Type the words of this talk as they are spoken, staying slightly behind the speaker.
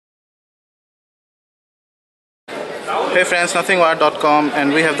Hey friends, nothingwire.com,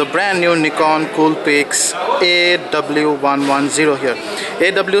 and we have the brand new Nikon Coolpix AW110 here.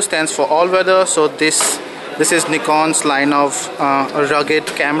 AW stands for all weather, so this is Nikon's line of rugged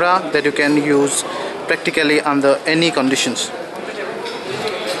camera that you can use practically under any conditions.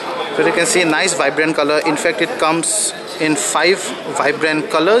 So you can see nice vibrant color. In fact, it comes in 5 vibrant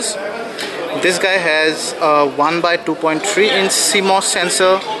colors. This guy has a 1x2.3 inch CMOS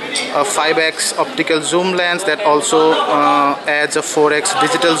sensor, a 5x optical zoom lens that also adds a 4x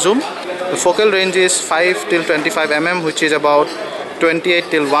digital zoom. The focal range is 5 till 25 mm, which is about 28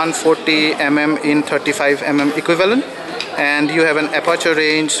 till 140 mm in 35 mm equivalent, and you have an aperture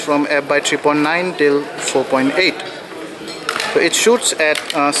range from f/3.9 till 4.8. So it shoots at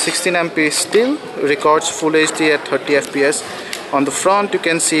 16 MP still, records full HD at 30 fps. On the front you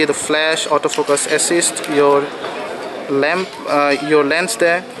can see the flash, autofocus assist, your lamp, your lens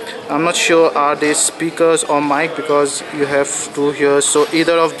there. I'm not sure are these speakers or mic because you have two here, so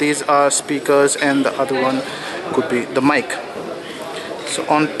either of these are speakers and the other one could be the mic. So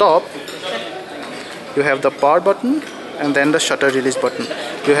on top you have the power button and then the shutter release button.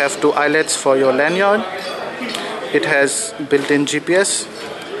 You have 2 eyelets for your lanyard. It has built-in GPS.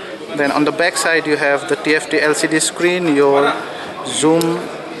 Then on the back side you have the TFT LCD screen, your zoom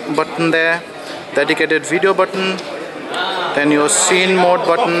button there, dedicated video button, then your scene mode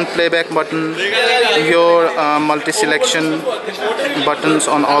button, playback button, your multi-selection buttons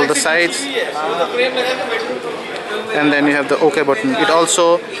on all the sides, and then you have the OK button. It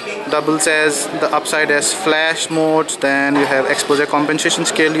also doubles as the upside as flash modes. Then you have exposure compensation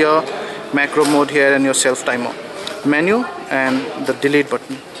scale here, macro mode here, and your self timer, menu, and the delete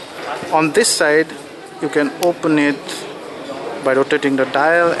button. On this side you can open it by rotating the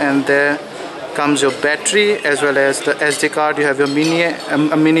dial, and there comes your battery as well as the SD card. You have your mini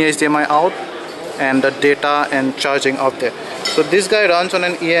HDMI out and the data and charging out there. So this guy runs on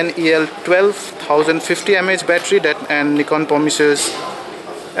an EN-EL 12050 mAh battery and Nikon promises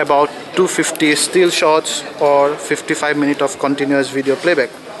about 250 still shots or 55 minutes of continuous video playback.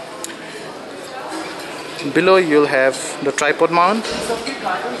 Below you'll have the tripod mount.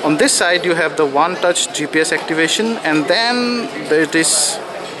 On this side you have the one-touch GPS activation, and then there is this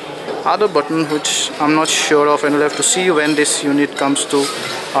other button which I'm not sure of, and we'll have to see when this unit comes to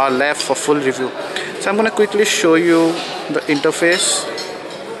our lab for full review. So I'm going to quickly show you the interface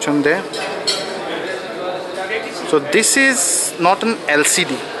from there. So this is not an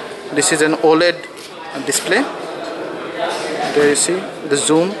LCD, this is an OLED display. There you see the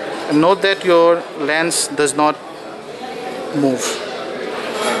zoom. And note that your lens does not move.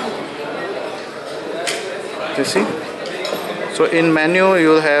 You see? So in menu you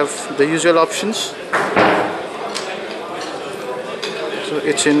will have the usual options. So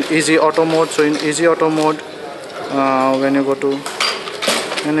it's in easy auto mode. So in easy auto mode, when you go to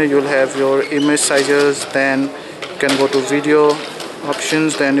menu, you'll have your image sizes, then you can go to video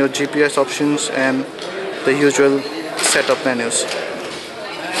options, then your GPS options, and the usual setup menus.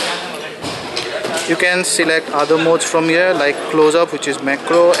 You can select other modes from here like close-up, which is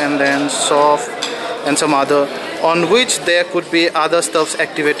macro, and then soft, and some other, on which there could be other stuffs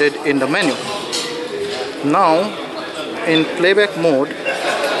activated in the menu. Now in playback mode,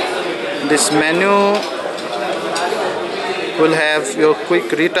 this menu will have your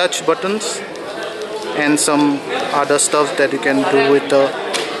quick retouch buttons and some other stuff that you can do with the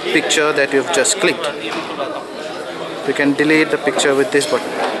picture that you've just clicked. You can delete the picture with this button.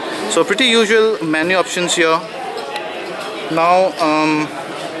 So pretty usual menu options here. Now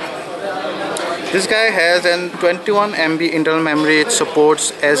this guy has an 21 MB internal memory. It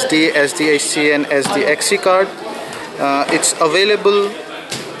supports SD, SDHC, and SDXC card. It's available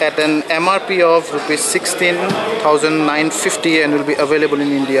at an MRP of rupees 16,950 and will be available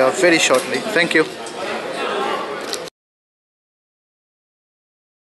in India very shortly. Thank you.